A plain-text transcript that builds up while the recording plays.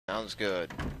Sounds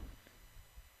good.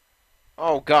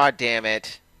 Oh, god damn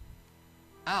it.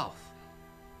 Alf.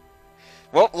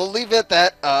 Well, we'll leave it at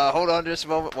that. Hold on just a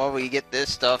moment while we get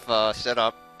this stuff set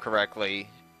up correctly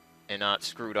and not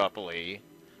screwed uply.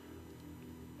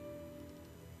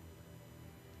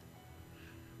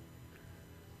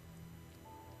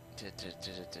 Damn it,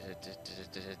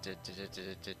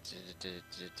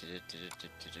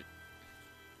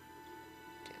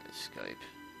 Skype.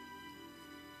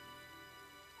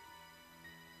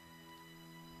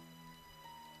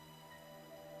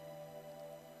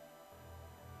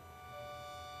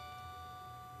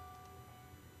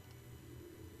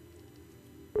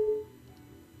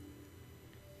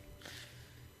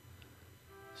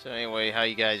 So anyway, how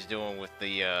you guys doing with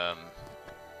the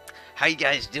how you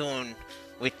guys doing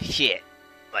with the shit?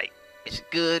 Like, is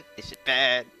it good? Is it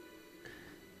bad?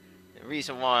 The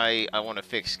reason why I want to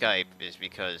fix Skype is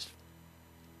because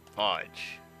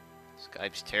fudge.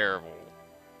 Skype's terrible.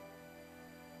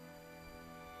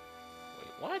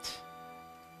 Wait, what?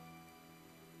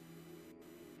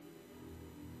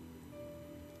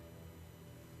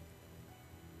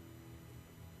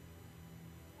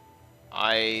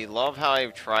 I love how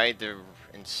I've tried to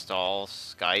install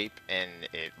Skype and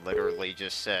it literally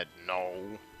just said, no,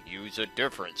 use a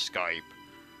different Skype.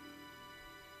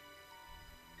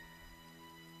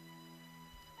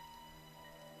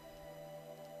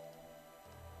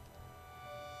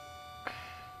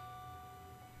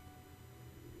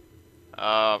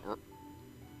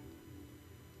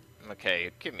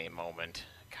 Okay, give me a moment.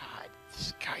 God,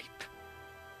 Skype.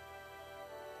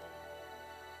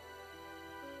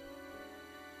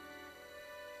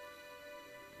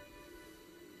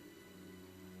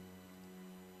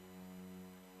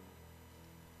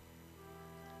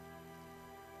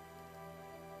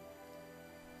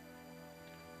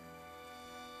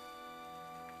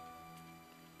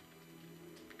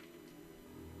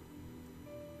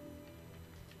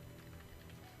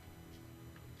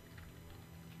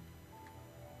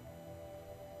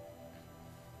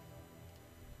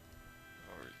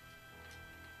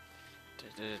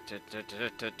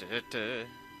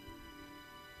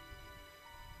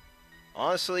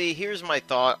 Honestly, here's my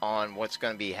thought on what's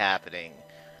going to be happening.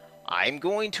 I'm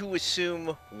going to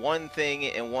assume one thing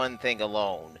and one thing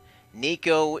alone.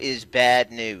 Niko is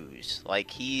bad news. Like,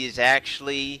 he is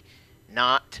actually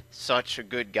not such a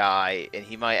good guy, and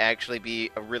he might actually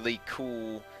be a really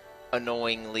cool,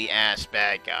 annoyingly ass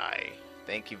bad guy.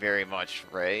 Thank you very much,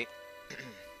 Ray.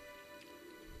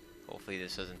 Hopefully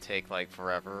this doesn't take, like,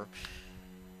 forever.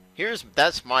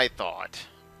 That's my thought.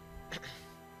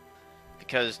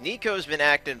 Because Niko's been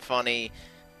acting funny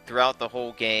throughout the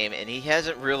whole game, and he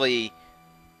hasn't really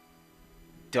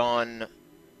done...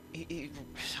 I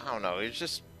don't know, it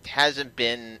just hasn't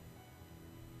been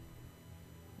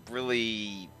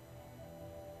really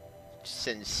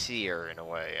sincere in a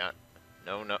way.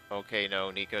 No, okay,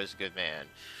 no, Niko's a good man.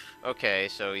 Okay,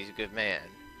 so he's a good man.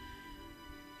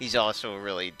 He's also a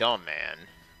really dumb man.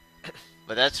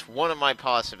 But that's one of my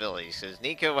possibilities, because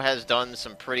Niko has done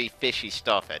some pretty fishy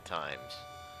stuff at times.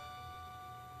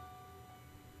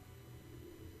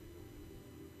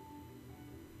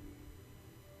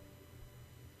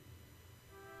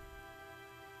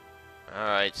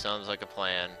 Alright, sounds like a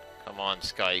plan. Come on,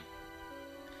 Skype.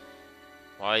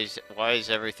 Why is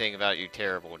everything about you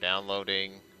terrible?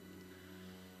 Downloading,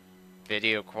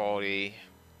 video quality,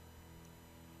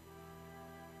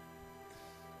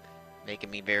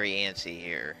 making me very antsy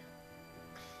here.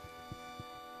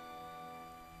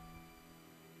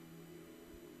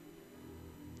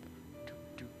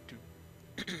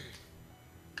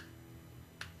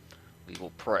 We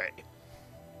will pray.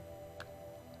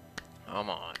 Come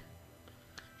on.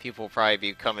 People will probably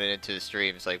be coming into the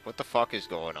stream. It's like, what the fuck is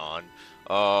going on?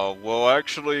 Well,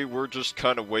 actually, we're just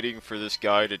kind of waiting for this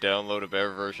guy to download a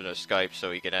better version of Skype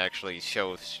so he can actually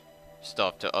show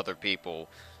stuff to other people.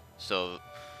 So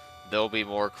they'll be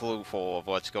more clueful of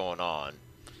what's going on.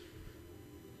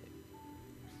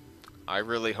 I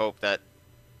really hope that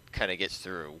kind of gets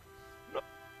through.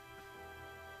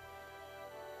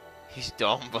 He's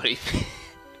dumb, but he...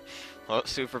 Well,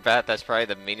 Super Bat, that's probably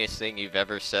the meanest thing you've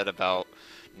ever said about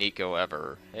Niko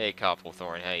ever. Hey,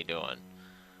 Copplethorn, how you doing?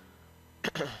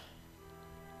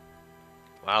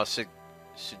 Wow,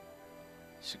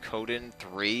 Suikoden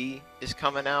 3 is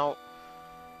coming out?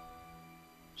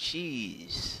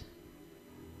 Jeez.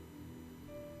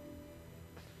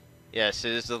 Yes,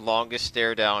 it is the longest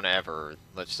stare down ever.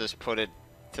 Let's just put it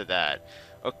to that.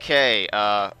 Okay,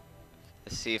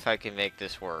 let's see if I can make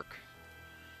this work.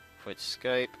 Quit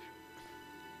Skype.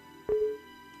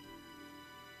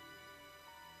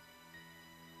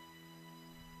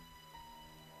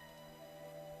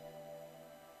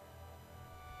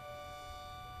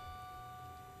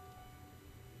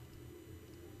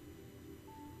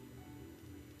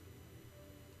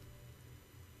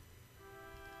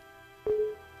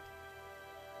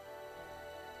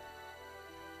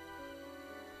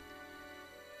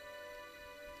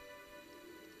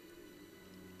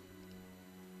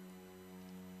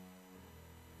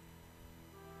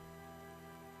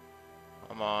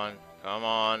 Come on. Come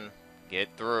on. Get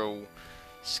through.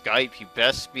 Skype, you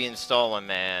best be installing,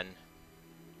 man.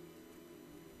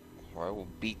 Or I will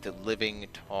beat the living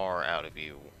tar out of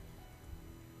you.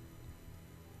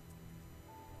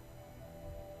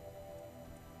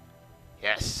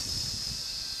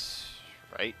 Yes.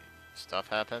 Right? Stuff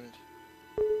happened.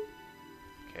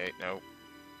 Okay, nope.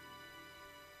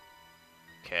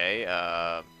 Okay,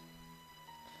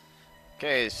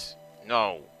 okay,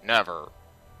 no, never.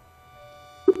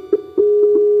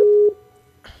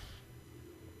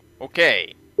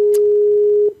 Okay.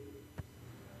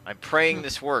 I'm praying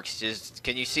this works. Just,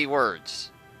 can you see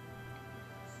words?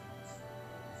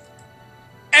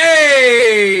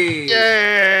 Hey!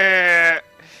 Yeah!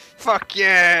 Fuck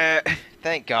yeah!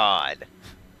 Thank God.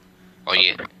 Oh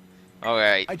yeah.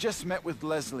 Alright. I just met with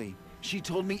Leslie. She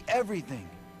told me everything.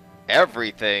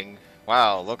 Everything?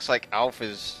 Wow, looks like Alf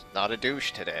is not a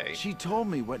douche today. She told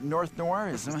me what North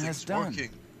Noirism has done.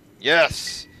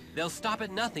 Yes! They'll stop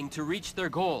at nothing to reach their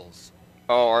goals.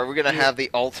 Oh, are we gonna have the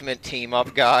ultimate team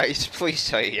up, guys? Please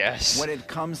say yes. When it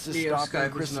comes to Neo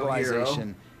stopping Skype is no hero.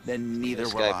 crystallization, then neither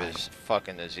This will guy I. is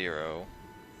fucking a zero.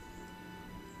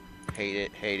 Hate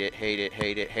it, hate it, hate it,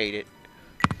 hate it, hate it.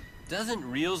 Doesn't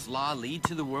Real's law lead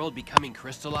to the world becoming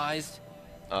crystallized?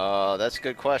 That's a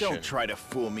good question. Don't try to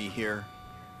fool me here.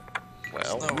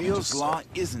 Well, Real's law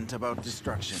isn't about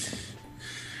destruction.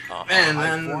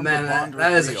 Man,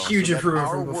 that is a huge improvement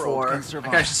from before. I can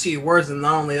actually see words, and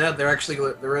not only that, they're actually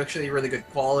really good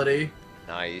quality.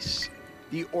 nice.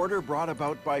 The order brought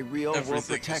about by Real will Everything's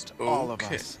protect all of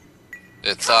okay. us.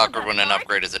 It's awkward when an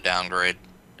upgrade is a downgrade.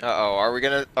 Uh-oh, are we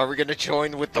gonna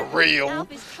join with the real?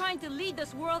 Alf is trying to lead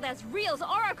this world as Real's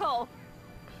oracle.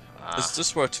 Is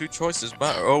this where two choices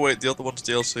matter? Oh wait, the other one's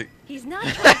DLC. He's not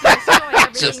trying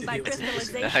to destroy everything by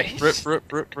crystallization. Nice.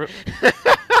 Rip.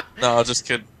 No, just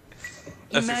kidding.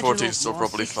 FE14 is still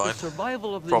probably fine.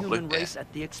 Survival of the Probably. human race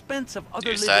at the expense of other Do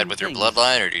you living side with your things.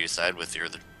 bloodline or do you side with your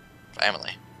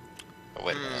family? Oh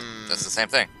wait, that's the same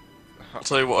thing. I'll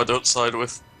tell you what I don't side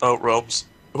with. Outrealms.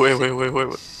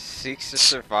 Wait. Seeks the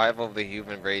survival of the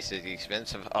human race at the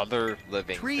expense of other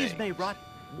living Trees things. may rot,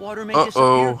 water may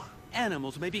disappear,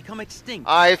 animals may become extinct.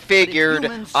 I figured.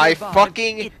 I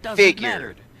fucking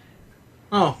figured.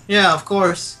 Oh, yeah, of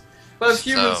course. But if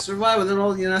humans So- survive without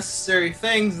all the necessary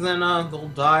things, then they'll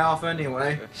die off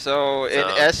anyway. So, in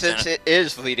essence, it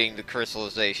is leading to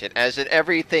crystallization, as in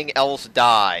everything else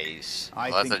dies.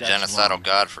 I Well, think that's a genocidal wrong.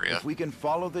 god for you. If we can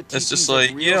follow the It's just teachings of like,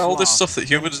 Real's yeah, all this law, stuff that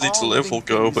humans then need to all live living will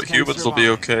go, things but can humans will be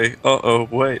survive. okay. Uh-oh,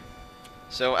 wait.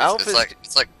 So, Alf It's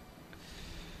is... like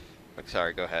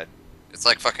Sorry, go ahead. it's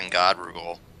like fucking God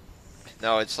rule.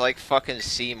 No, it's like fucking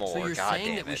Seymour. So you're God saying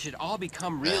damn that we it. should all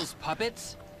become Real's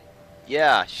puppets?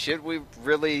 Yeah, should we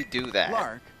really do that?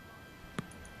 Lark,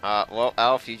 Well,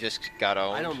 Alf, you just got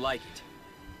owned. I don't like it.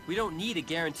 We don't need a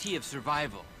guarantee of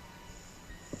survival.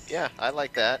 Yeah, I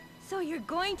like that. So you're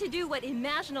going to do what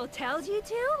Imaginal tells you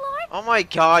to, Lord? Oh my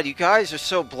god, you guys are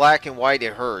so black and white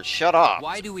it hurts. Shut up.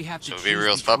 Why do we have to So choose be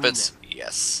Real's between puppets? them?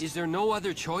 Yes. Is there no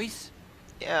other choice?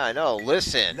 Yeah, I know.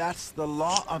 Listen. that's the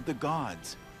law of the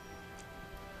gods.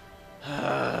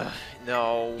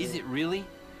 No. Is it really?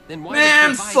 Then why Man,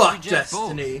 does Divide fuck reject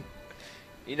both? Destiny.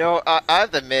 You know, I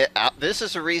have to admit, this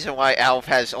is the reason why Alf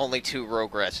has only 2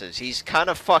 progresses. He's kind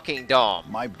of fucking dumb.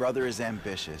 My brother is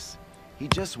ambitious. He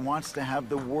just wants to have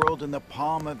the world in the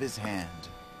palm of his hand.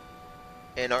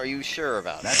 And are you sure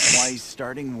about That's why he's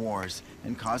starting wars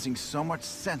and causing so much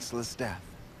senseless death.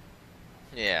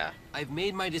 it? Yeah. I've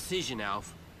made my decision,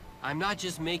 Alf. I'm not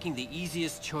just making the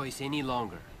easiest choice any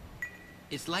longer.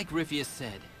 It's like Riffius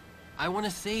said. I want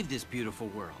to save this beautiful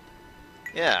world.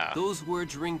 Yeah. Those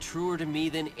words ring truer to me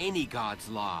than any god's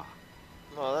law.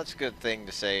 Well, that's a good thing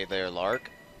to say there,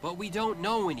 Lark. But we don't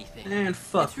know anything. Man,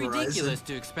 fuck It's ridiculous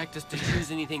to expect us to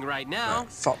choose anything right now.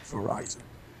 Fuck Verizon.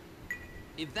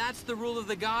 If that's the rule of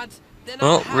the gods, then I'll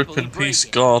Well, happily rip in break peace,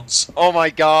 it. gods. Oh my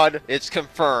god, it's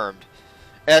confirmed.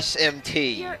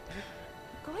 SMT. You're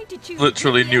going to choose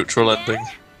Literally Riffius neutral again? ending.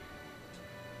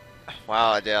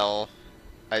 Wow, Adele.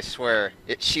 I swear.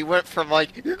 She went from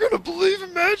like, you're gonna believe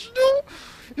Imaginal?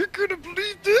 You're gonna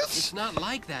believe this? It's not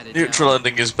like that, Adele. Neutral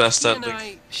ending is best She and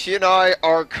ending. She and I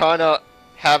are kinda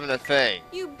having a thing.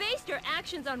 You based your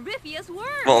actions on Riffius' words.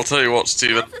 Well, I'll tell you what,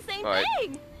 Steven. That's the same Right.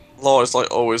 thing. Law is like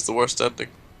always the worst ending.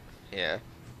 Yeah.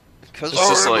 Because It's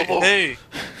just like, hey.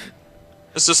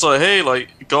 It's just like, hey,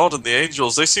 like, God and the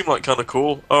angels, they seem like kinda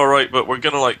cool. Alright, but we're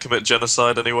gonna like commit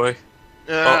genocide anyway.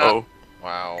 Uh-oh.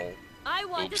 Wow. I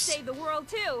want Oops. to save the world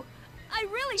too. I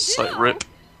really It's do. like, rip.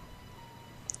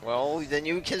 Well, then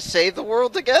you can save the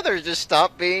world together. Just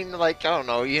stop being like, I don't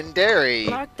know, yandere.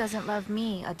 Lark doesn't love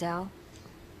me, Adele.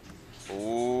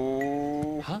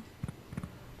 Ooh. Huh?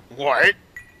 What?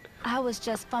 I was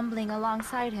just fumbling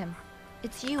alongside him.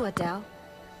 It's you, Adele.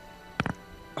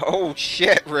 Oh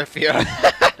shit, Rifia.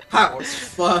 I was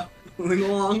fumbling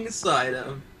alongside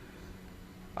him.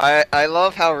 I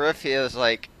love how Rifia is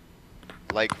like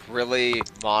really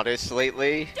modest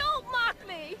lately. Don't mock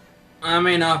me! I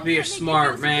may not be a Let me get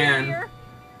smart you man, superior.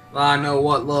 but I know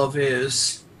what love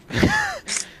is.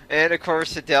 And of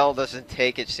course Adele doesn't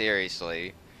take it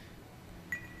seriously.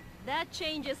 That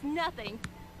changes nothing.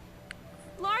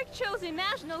 Lark chose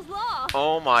Imaginal's law.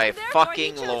 Oh my So therefore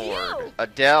fucking he chose lord. you.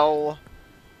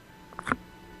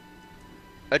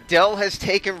 Adele has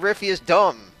taken Rifia's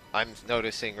dumb. I'm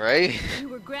noticing, right? You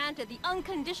were granted the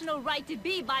unconditional right to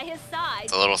be by his side.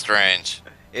 It's a little strange.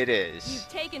 It is. You've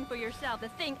taken for yourself the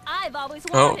thing I've always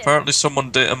Oh, wanted. apparently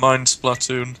someone data mined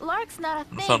Splatoon Lark's not a and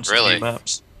thing. found some Really? new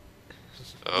maps.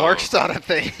 Oh. Lark's not a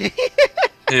thing.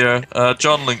 Yeah,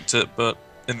 John linked it, but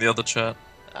in the other chat,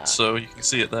 Ah. so you can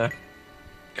see it there.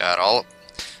 God, all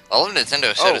of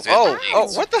Nintendo shit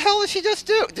is What the hell did she just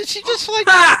do? Did she just like...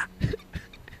 Ah!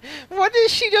 What did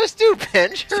she just do,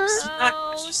 pinch her?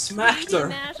 Oh, Smacked sweet her.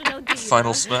 Imaginal diva.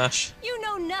 Final smash. You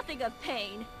know nothing of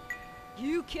pain.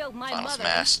 You killed my Final mother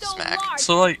smash, and stole smack. Lark,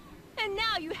 So like, and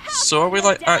now you have so are we to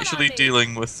like look down actually on me.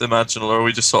 dealing with Imaginal, or are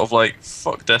we just sort of like,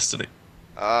 fuck Destiny?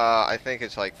 I think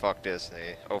it's like fuck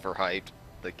Disney. Overhyped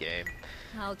the game.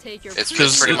 I'll take your It's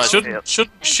Because pretty much-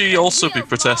 shouldn't she also be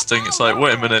protesting? It's like,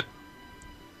 wait a minute,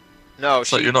 No,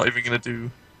 it's like you're not even gonna do...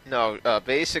 No,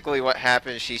 basically what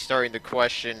happens, she's starting to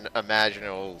question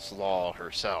Imaginal's law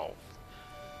herself.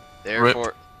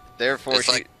 Therefore, It's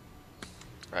she... like-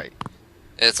 Right.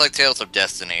 It's like Tales of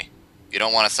Destiny. You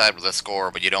don't want to side with the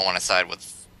score, but you don't want to side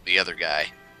with the other guy.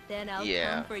 Then I'll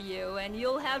Yeah. come for you, and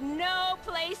you'll have no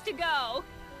place to go.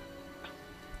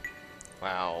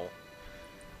 Wow.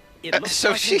 It looks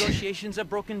So like she- negotiations are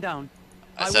broken down.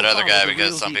 I I said will other follow guy the because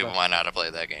real some diva. people might not have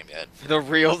played that game yet. The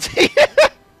real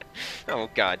Oh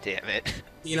god damn it.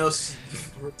 Dino's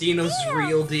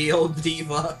real deal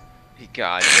diva.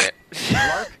 God it.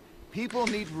 Lark, people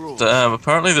need rules. Damn,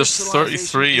 apparently there's Civilization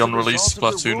 33 is a unreleased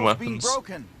result of the Splatoon rules being weapons.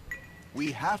 broken.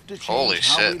 We have to change Holy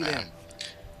how shit, we man. live.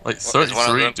 Like It's one of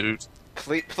 33, them. dude.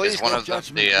 Please It's one don't of judge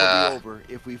the, me. Judgment will be over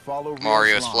if we follow rules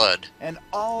Mario's law, Flood. and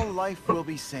all life will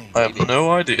be saved. I have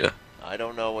no idea. I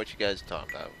don't know what you guys are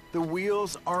talking about. The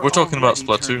wheels are We're talking about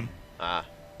already Splatoon. turning. Ah,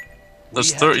 There's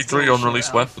We have to 33 go, unreleased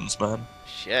Shut weapons, man.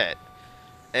 shit.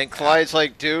 And Clyde's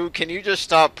like, dude, can you just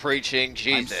stop preaching? I'm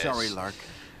Jesus. sorry, Lark.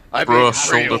 I Bruh, mean,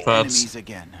 shoulder real. pads. Enemies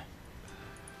again.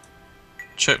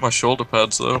 Check my shoulder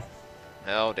pads, though.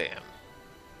 Hell damn.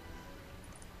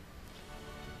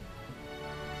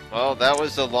 Well, that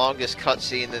was the longest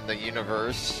cutscene in the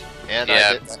universe. And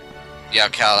Yeah. Yeah,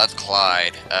 Cal, that's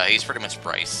Clyde. He's pretty much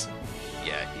Bryce.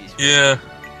 he's... Yeah,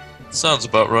 sounds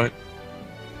about right.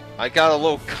 I got a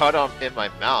little cut in my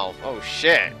mouth. Oh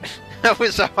shit. That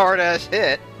was a hard ass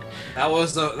hit. That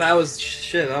was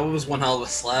shit. That was one hell of a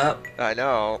slap. I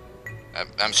know.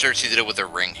 I'm sure she did it with her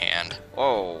ring hand.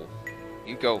 Whoa.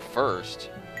 You go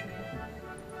first.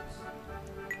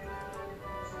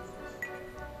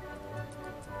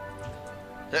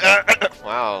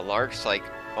 Wow, Lark's like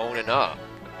owning up.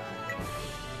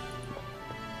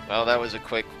 Well, that was a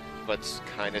quick but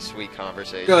kind of sweet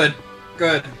conversation.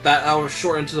 Good. That was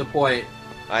short and to the point.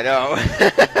 I know.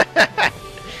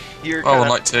 You're Oh, kinda... and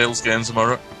like Tails games, am I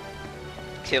right?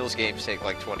 Kills games take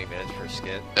like 20 minutes per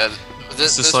skit. It's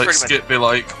This just like pretty Skip be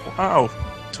like, wow,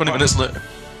 20 minutes later.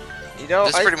 You know,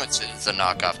 much, this pretty much is a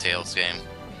knockoff Tales game.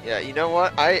 Yeah, you know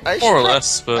what? I More or should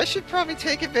less, I but should probably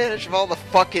take advantage of all the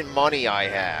fucking money I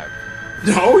have.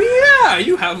 Oh yeah,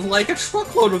 you have like a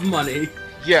truckload of money.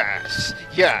 Yes,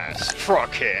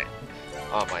 truck hit.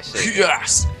 On my savings.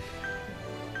 yes!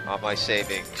 On my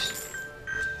savings.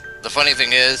 The funny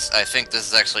thing is, I think this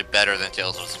is actually better than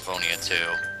Tales of Symphonia 2.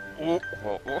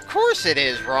 Well, of course it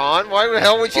is, Ron. Why the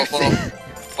hell would you think?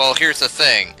 Well, here's the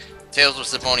thing. Tales of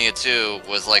Symphonia 2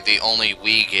 was like the only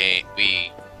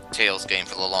Wii Tales game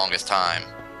for the longest time.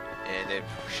 And it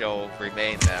shall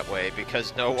remain that way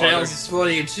because no other Tales of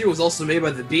Symphonia 2 was also made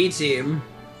by the B team.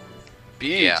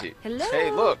 Yeah. Hello. Hey,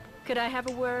 look. Could I have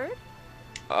a word?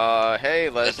 Hey,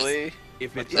 Leslie.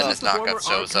 If it Then isn't this the former knockout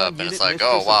shows Archon up and it's unit like, mistress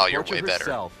oh, wow, of you're torture way better.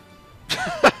 herself.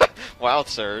 Wow,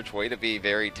 Serge, way to be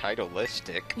very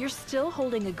titleistic. You're still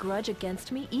holding a grudge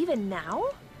against me even now?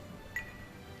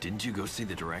 Didn't you go see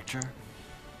the director?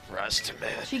 Rust,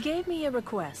 man. She gave me a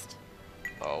request.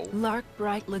 Oh. Lark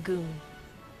Bright Lagoon.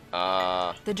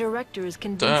 Uh. The director is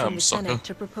convincing Damn, the sucker. Senate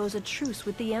to propose a truce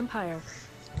with the Empire.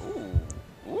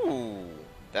 Ooh.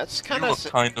 That's You kind look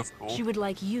kind of cool. She would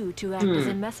like you to act as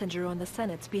a messenger on the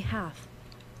Senate's behalf.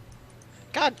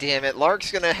 God damn it,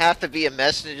 Lark's gonna have to be a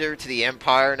messenger to the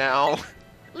Empire now.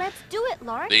 Let's do it,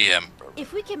 Lark. The Emperor.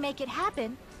 If we can make it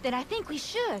happen, then I think we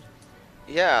should.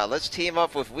 Yeah, let's team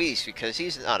up with Whis because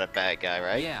he's not a bad guy,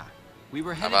 right? Yeah. We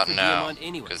were How headed about for now? Diamond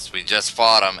anyway. Because we just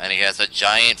fought him, and he has a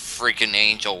giant freaking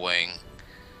angel wing.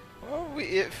 Well,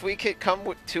 if we could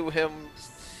come to him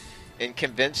and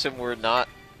convince him we're not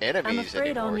enemies I'm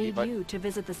afraid anymore, I'll need you to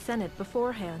visit the Senate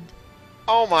beforehand.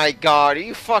 Oh my god, are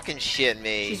you fucking shitting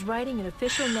me? She's writing an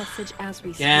official message as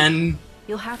we speak. Again.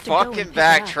 You'll have to go and Fucking pick it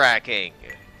up. backtracking.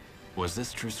 Was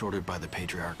this truce ordered by the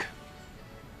Patriarch?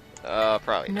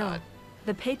 Probably No, not.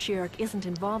 the Patriarch isn't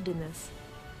involved in this.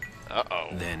 Uh-oh.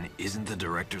 Then isn't the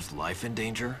Director's life in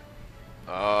danger? That's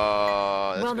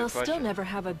Well, a they'll good still question. never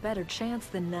have a better chance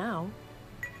than now.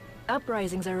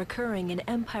 Uprisings are occurring in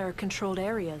Empire-controlled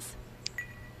areas.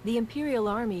 The Imperial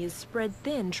Army is spread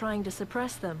thin trying to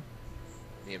suppress them.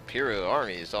 The Imperial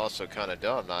Army is also kind of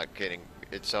dumb, not getting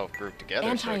itself grouped together.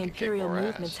 Anti-Imperial so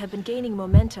movements have been gaining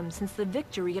momentum since the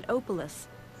victory at Opolis.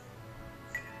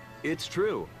 It's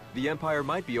true. The Empire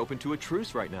might be open to a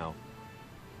truce right now.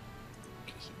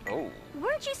 Oh.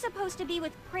 Weren't you supposed to be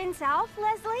with Prince Alf,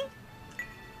 Leslie?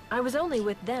 I was only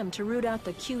with them to root out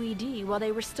the QED while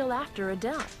they were still after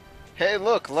Adele. Hey,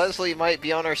 look, Leslie might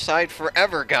be on our side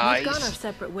forever, guys. We've gone our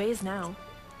separate ways now.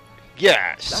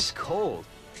 Yes. That's cold.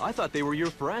 I thought they were your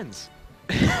friends.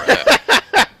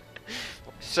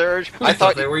 Serge, I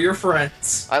thought they were your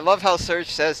friends. I love how Serge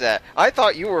says that. I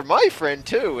thought you were my friend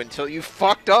too until you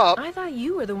fucked up. I thought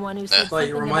you were the one who said I thought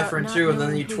you were my friend too, and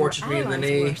then you tortured me in the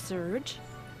knee. Serge.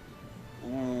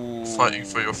 Ooh. Fighting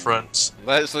for your friends.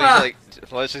 Leslie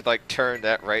like turned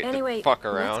that right Anyway, the fuck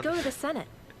around. let's go to the Senate.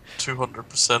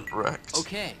 200% wrecked.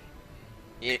 Okay.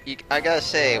 I gotta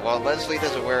say, while Leslie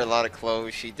doesn't wear a lot of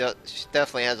clothes, she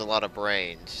definitely has a lot of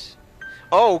brains.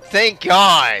 Oh, thank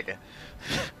God!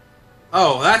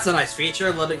 Oh, that's a nice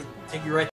feature. Let it take you right